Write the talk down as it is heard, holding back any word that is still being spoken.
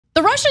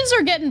The Russians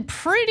are getting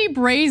pretty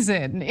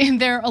brazen in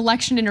their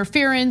election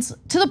interference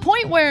to the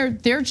point where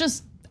they're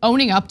just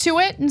owning up to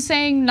it and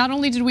saying, not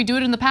only did we do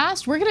it in the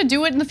past, we're gonna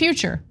do it in the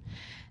future.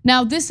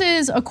 Now, this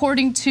is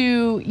according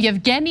to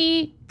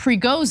Yevgeny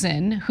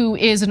Prigozhin, who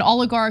is an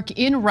oligarch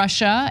in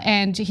Russia,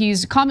 and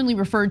he's commonly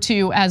referred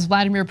to as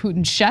Vladimir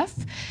Putin's chef.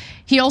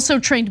 He also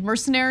trained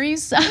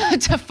mercenaries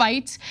to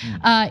fight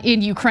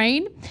in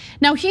Ukraine.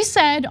 Now, he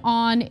said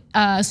on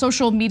a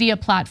social media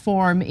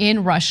platform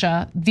in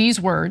Russia these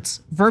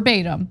words,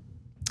 verbatim: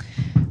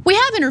 "We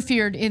have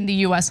interfered in the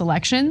US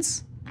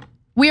elections.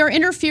 We are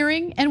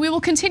interfering and we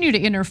will continue to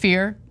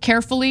interfere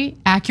carefully,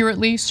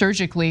 accurately,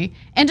 surgically,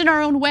 and in our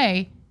own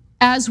way,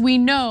 as we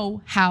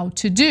know how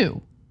to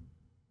do."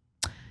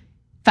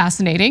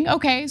 Fascinating.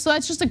 Okay, so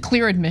that's just a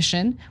clear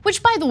admission,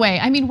 which, by the way,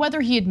 I mean,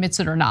 whether he admits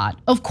it or not,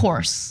 of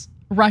course,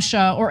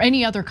 Russia or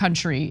any other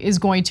country is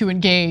going to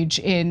engage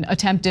in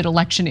attempted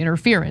election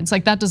interference.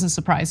 Like, that doesn't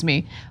surprise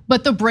me.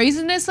 But the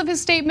brazenness of his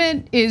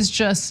statement is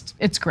just,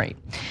 it's great.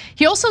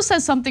 He also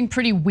says something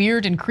pretty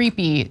weird and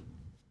creepy.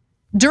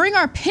 "During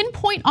our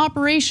pinpoint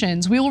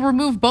operations, we will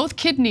remove both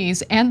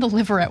kidneys and the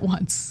liver at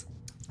once."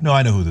 No,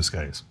 I know who this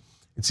guy is.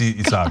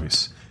 It's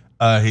obvious.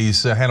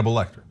 He's Hannibal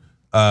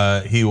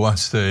Lecter. He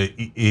wants to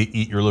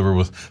eat your liver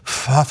with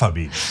fafa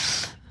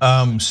beans.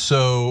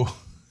 So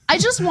I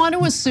just want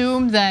to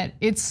assume that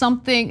it's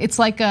something. It's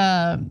like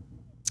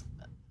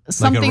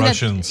something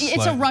like a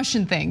it's a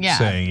Russian thing. Yeah,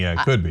 saying it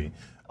could be,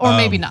 or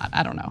maybe not.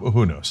 I don't know.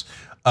 Who knows?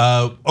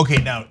 Okay,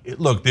 now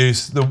look.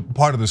 There's the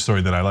part of the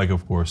story that I like,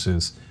 of course,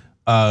 is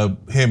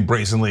him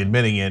brazenly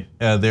admitting it,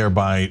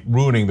 thereby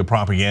ruining the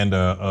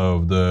propaganda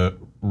of the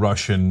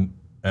Russian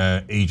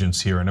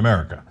agents here in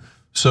America.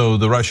 So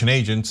the Russian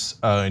agents,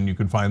 and you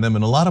can find them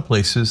in a lot of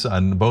places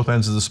on both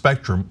ends of the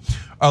spectrum,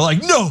 are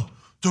like, no,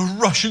 the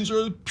Russians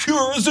are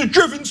pure as the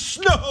driven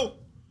snow.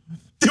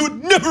 They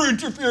would never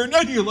interfere in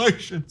any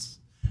elections.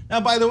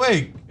 Now, by the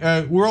way,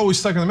 we're always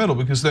stuck in the middle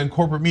because then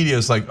corporate media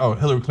is like, oh,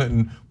 Hillary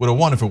Clinton would have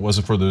won if it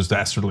wasn't for those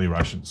dastardly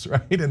Russians,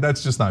 right? And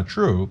that's just not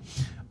true.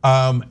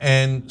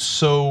 And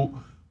so,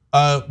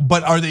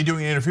 but are they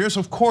doing interference?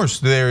 Of course,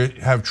 they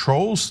have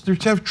trolls. They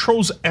have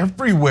trolls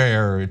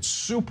everywhere. It's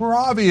super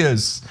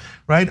obvious,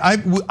 right?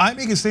 I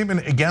make a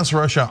statement against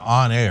Russia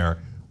on air.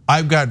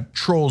 I've got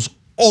trolls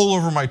all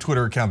over my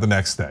Twitter account the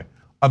next day.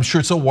 I'm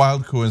sure it's a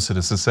wild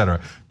coincidence, etc.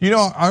 You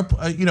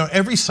know,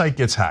 every site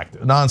gets hacked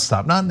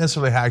nonstop. Not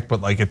necessarily hacked,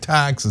 but like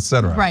attacks,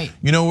 etc. Right.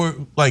 You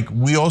know,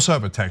 we also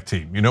have a tech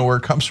team. You know where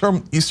it comes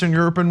from? Eastern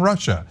Europe and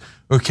Russia.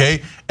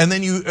 Okay, and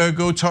then you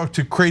go talk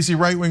to crazy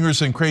right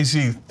wingers and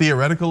crazy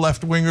theoretical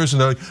left wingers,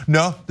 and they're like,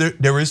 no,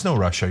 there is no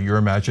Russia. You're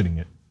imagining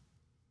it.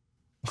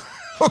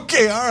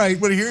 Okay, all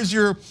right, but here's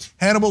your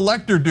Hannibal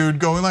Lecter dude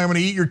going like, I'm gonna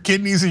eat your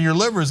kidneys and your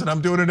livers, and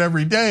I'm doing it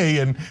every day,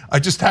 and I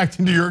just hacked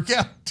into your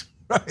account,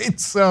 right?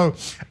 So,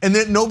 and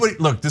then nobody,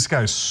 look, this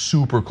guy is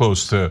super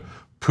close to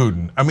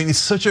Putin. I mean,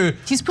 he's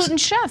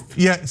Putin's chef.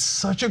 Yeah, it's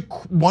such a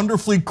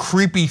wonderfully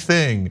creepy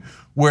thing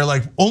where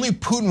like only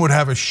Putin would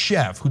have a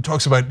chef who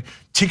talks about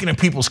taking at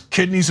people's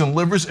kidneys and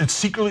livers and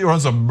secretly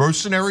runs a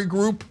mercenary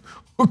group.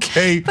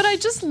 Okay. But I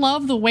just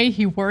love the way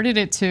he worded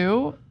it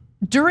too.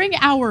 During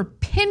our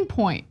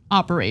pinpoint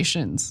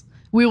operations,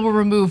 we will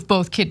remove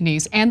both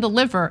kidneys and the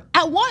liver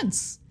at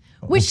once,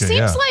 which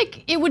seems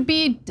like it would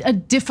be a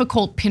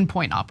difficult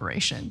pinpoint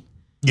operation.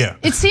 Yeah.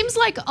 It seems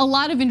like a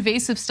lot of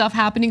invasive stuff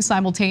happening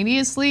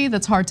simultaneously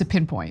that's hard to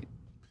pinpoint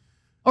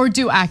or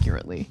do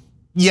accurately.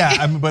 Yeah,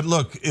 I mean, but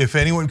look, if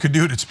anyone could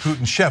do it, it's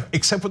Putin's chef,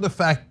 except for the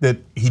fact that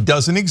he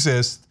doesn't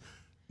exist.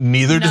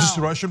 Neither does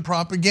Russian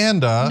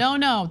propaganda.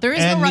 No, there is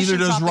no Russian propaganda. And neither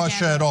does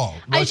Russia at all.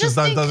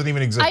 Russia doesn't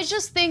even exist. I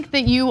just think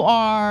that you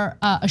are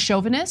a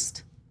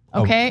chauvinist,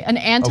 okay? An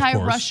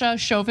anti-Russia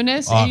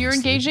chauvinist, obviously. and you're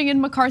engaging in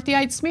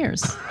McCarthyite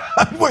smears.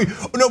 Wait,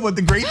 no, but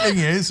the great thing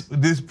is,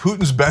 this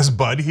Putin's best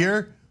bud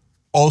here,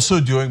 also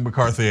doing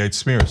McCarthyite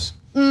smears.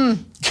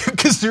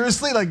 Because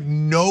seriously, like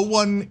no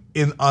one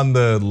on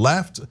the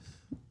left,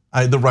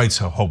 the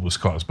right's a hopeless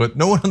cause, but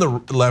no one on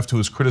the left who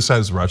has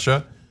criticized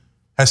Russia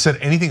has said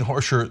anything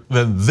harsher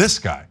than this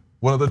guy,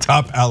 one of the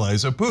top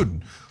allies of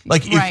Putin.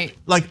 Like,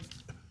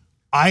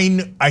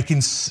 I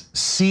can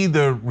see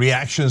the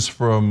reactions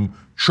from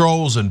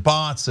trolls and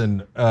bots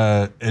and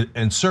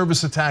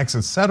service attacks,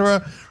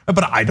 etc.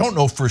 But I don't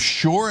know for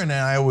sure, and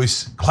I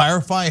always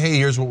clarify, hey,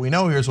 here's what we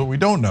know, here's what we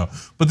don't know.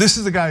 But this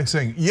is the guy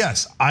saying,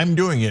 yes, I'm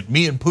doing it.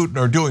 Me and Putin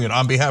are doing it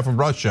on behalf of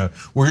Russia.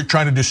 We're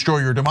trying to destroy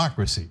your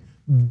democracy.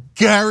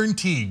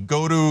 Guaranteed.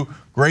 Go to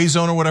Gray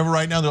Zone or whatever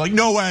right now. They're like,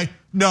 no way,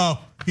 no.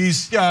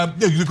 He's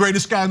the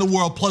greatest guy in the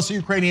world, plus a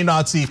Ukrainian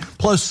Nazi,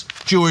 plus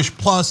Jewish,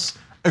 plus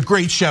a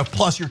great chef,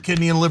 plus your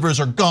kidney and livers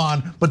are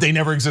gone, but they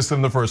never existed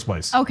in the first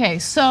place. Okay,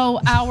 so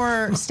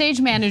our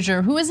stage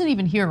manager, who isn't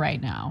even here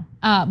right now,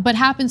 but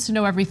happens to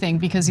know everything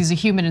because he's a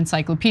human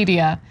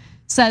encyclopedia,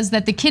 says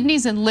that the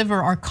kidneys and liver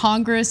are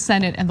Congress,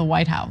 Senate, and the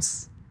White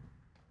House.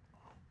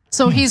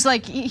 So he's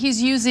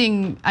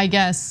using, I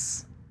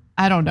guess,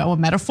 I don't know, a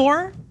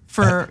metaphor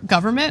for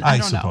government? I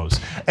don't suppose.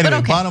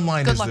 Anyway, bottom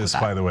line is this,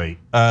 by the way.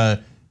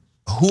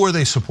 Who are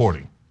they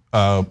supporting?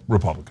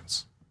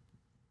 Republicans.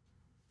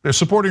 They're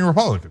supporting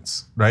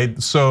Republicans,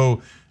 right?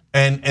 So,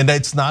 and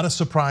it's not a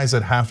surprise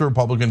that half the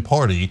Republican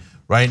Party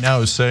right now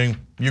is saying,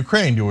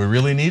 Ukraine, do we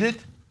really need it?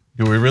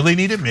 Do we really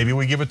need it? Maybe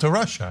we give it to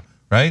Russia,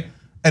 right?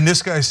 And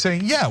this guy's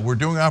saying, yeah, we're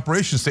doing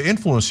operations to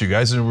influence you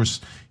guys, and we're,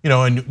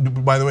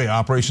 and by the way,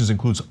 operations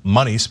includes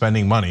money,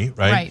 spending money,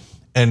 right?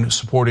 And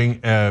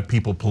supporting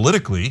people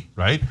politically,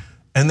 right?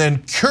 And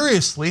then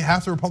curiously,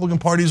 half the Republican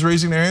Party is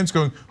raising their hands,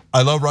 going,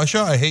 "I love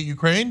Russia, I hate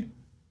Ukraine."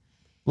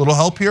 Little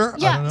help here?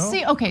 Yeah. I don't know.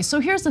 See, okay. So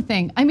here's the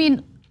thing. I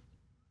mean,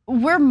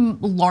 we're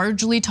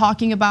largely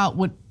talking about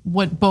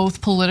what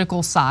both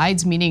political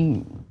sides,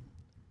 meaning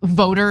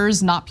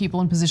voters, not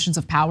people in positions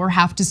of power,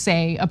 have to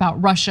say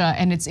about Russia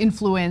and its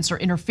influence or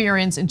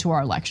interference into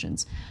our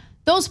elections.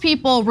 Those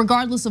people,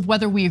 regardless of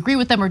whether we agree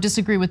with them or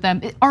disagree with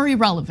them, are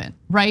irrelevant,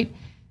 right?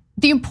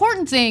 The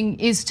important thing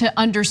is to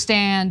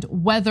understand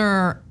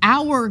whether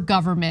our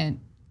government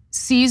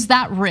sees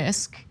that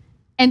risk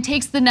and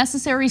takes the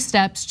necessary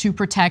steps to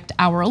protect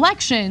our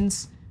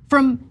elections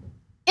from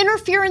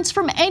interference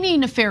from any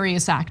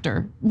nefarious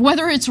actor,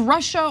 whether it's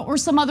Russia or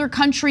some other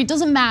country,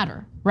 doesn't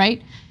matter,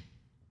 right?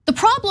 The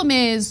problem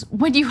is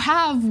when you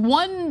have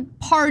one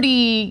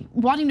party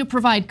wanting to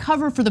provide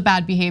cover for the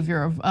bad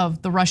behavior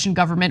of the Russian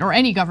government, or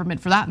any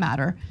government for that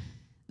matter,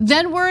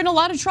 then we're in a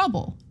lot of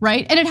trouble,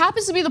 right? And it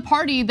happens to be the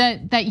party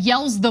that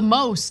yells the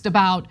most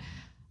about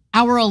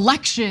our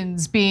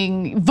elections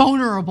being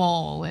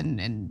vulnerable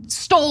and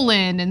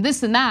stolen and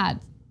this and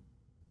that.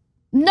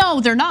 No,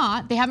 they're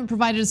not. They haven't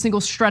provided a single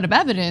shred of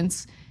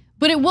evidence,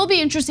 but it will be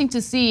interesting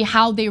to see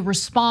how they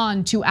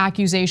respond to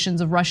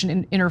accusations of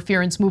Russian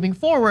interference moving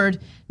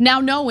forward, now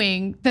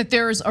knowing that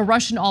there's a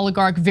Russian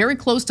oligarch very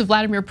close to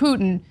Vladimir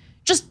Putin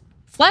just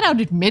flat out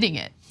admitting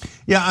it.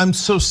 Yeah, I'm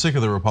so sick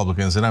of the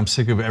Republicans, and I'm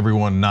sick of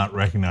everyone not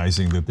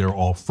recognizing that they're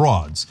all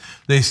frauds.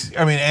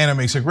 Anna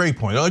makes a great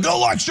point. They're like,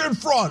 election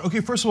fraud. Okay,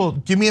 first of all,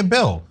 give me a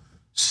bill.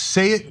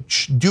 Say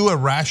it, do a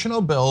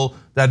rational bill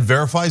that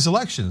verifies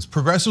elections.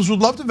 Progressives would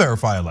love to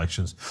verify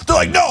elections. They're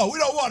like, no, we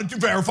don't want to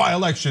verify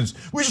elections.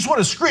 We just want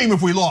to scream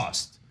if we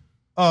lost.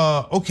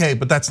 Okay,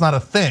 but that's not a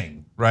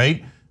thing,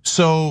 right?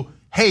 So,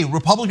 hey,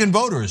 Republican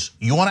voters,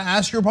 you want to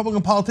ask your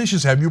Republican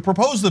politicians, have you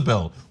proposed the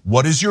bill?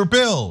 What is your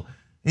bill?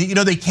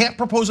 They can't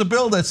propose a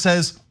bill that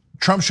says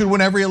Trump should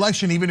win every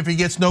election even if he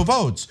gets no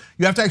votes.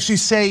 You have to actually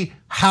say,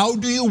 how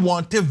do you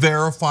want to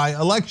verify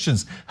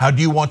elections? How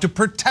do you want to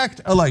protect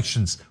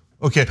elections?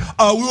 Okay,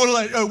 we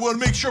want to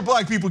make sure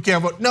black people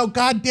can't vote. No,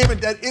 God damn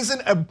it, that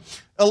isn't an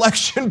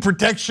election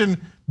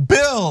protection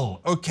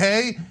bill,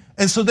 okay?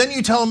 And so then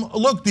you tell them,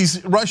 look,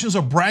 these Russians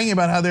are bragging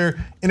about how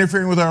they're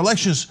interfering with our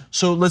elections,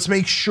 so let's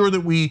make sure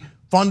that we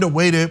fund a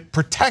way to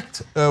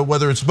protect,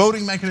 whether it's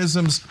voting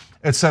mechanisms,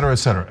 et cetera, et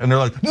cetera. And they're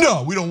like,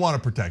 no, we don't want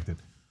to protect it.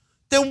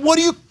 Then what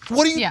are you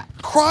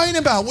crying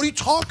about? What are you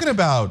talking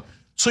about?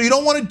 So you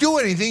don't want to do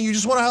anything, you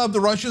just want to have the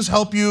Russians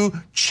help you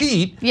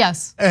cheat.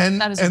 Yes,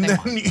 and that is and then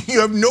you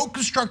have no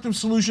constructive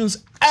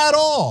solutions at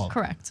all.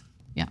 Correct,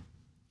 yeah,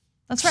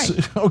 that's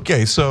right.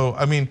 Okay, so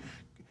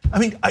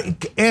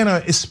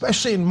Anna,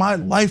 especially in my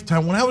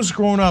lifetime, when I was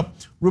growing up,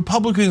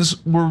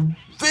 Republicans were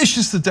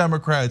vicious to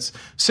Democrats.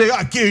 Say,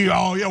 why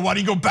do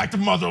you go back to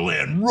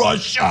motherland?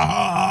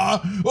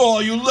 Russia, oh,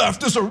 you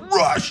leftists are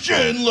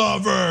Russian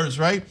lovers,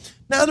 right?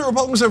 Now the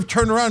Republicans have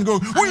turned around and go,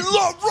 we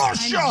love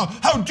Russia.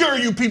 How dare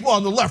you people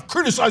on the left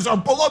criticize our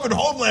beloved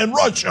homeland,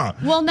 Russia?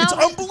 Well, now it's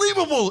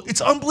unbelievable.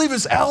 It's unbelievable.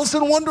 It's Alice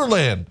in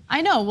Wonderland.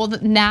 I know. Well,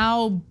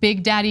 now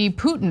Big Daddy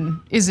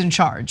Putin is in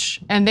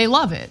charge, and they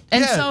love it.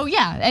 And so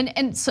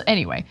and so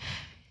anyway,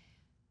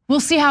 we'll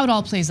see how it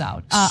all plays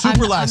out.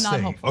 Super last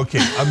thing.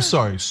 Okay, I'm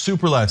sorry.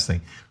 Super last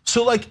thing.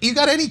 So like, you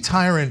got any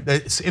tyrant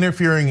that's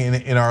interfering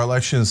in our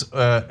elections,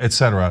 et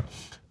cetera.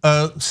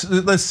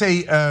 Let's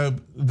say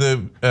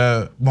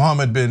the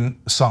Mohammed bin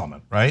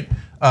Salman, right?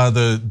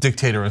 The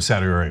dictator in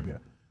Saudi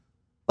Arabia.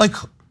 Like,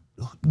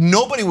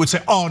 nobody would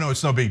say, oh no,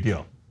 it's no big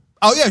deal.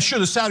 Oh yeah, sure,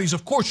 the Saudis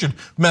of course should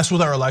mess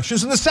with our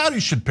elections, and the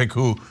Saudis should pick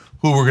who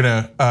we're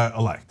gonna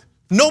elect.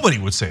 Nobody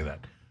would say that.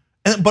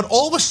 But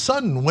all of a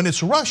sudden, when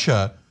it's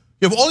Russia,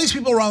 you have all these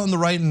people around on the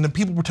right and the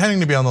people pretending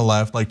to be on the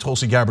left, like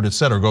Tulsi Gabbard, et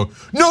cetera, go,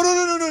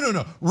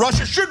 no.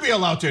 Russia should be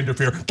allowed to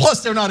interfere.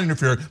 Plus, they're not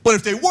interfering. But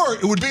if they were,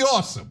 it would be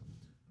awesome.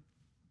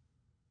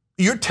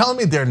 You're telling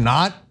me they're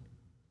not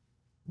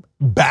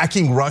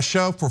backing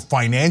Russia for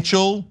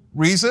financial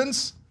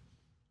reasons?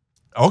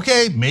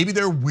 Okay, maybe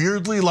they're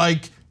weirdly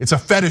like, it's a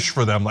fetish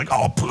for them, like,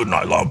 oh, Putin,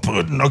 I love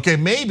Putin. Okay,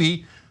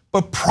 maybe,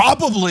 but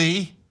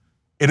probably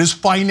it is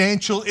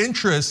financial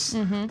interests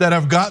that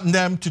have gotten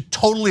them to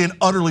totally and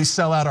utterly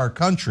sell out our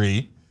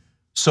country.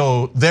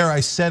 So there, I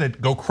said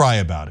it, go cry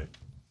about it.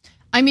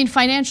 I mean,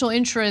 financial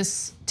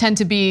interests tend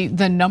to be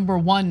the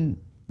 #1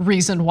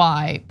 reason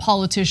why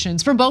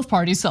politicians from both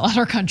parties sell out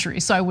our country,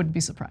 so I wouldn't be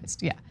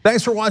surprised, yeah.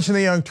 Thanks for watching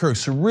The Young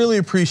Turks, really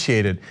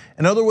appreciate it.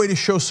 Another way to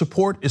show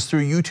support is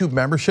through YouTube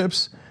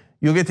memberships.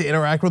 You'll get to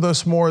interact with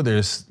us more.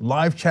 There's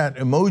live chat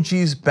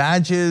emojis,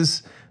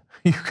 badges.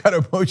 You've got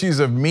emojis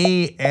of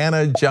me,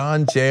 Anna,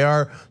 John,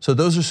 JR, so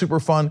those are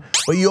super fun.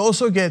 But you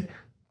also get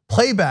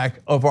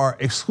playback of our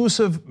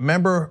exclusive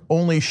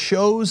member-only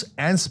shows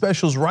and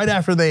specials right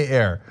after they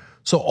air.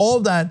 So all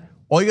of that,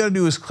 all you gotta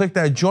do is click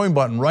that join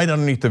button right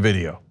underneath the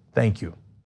video. Thank you.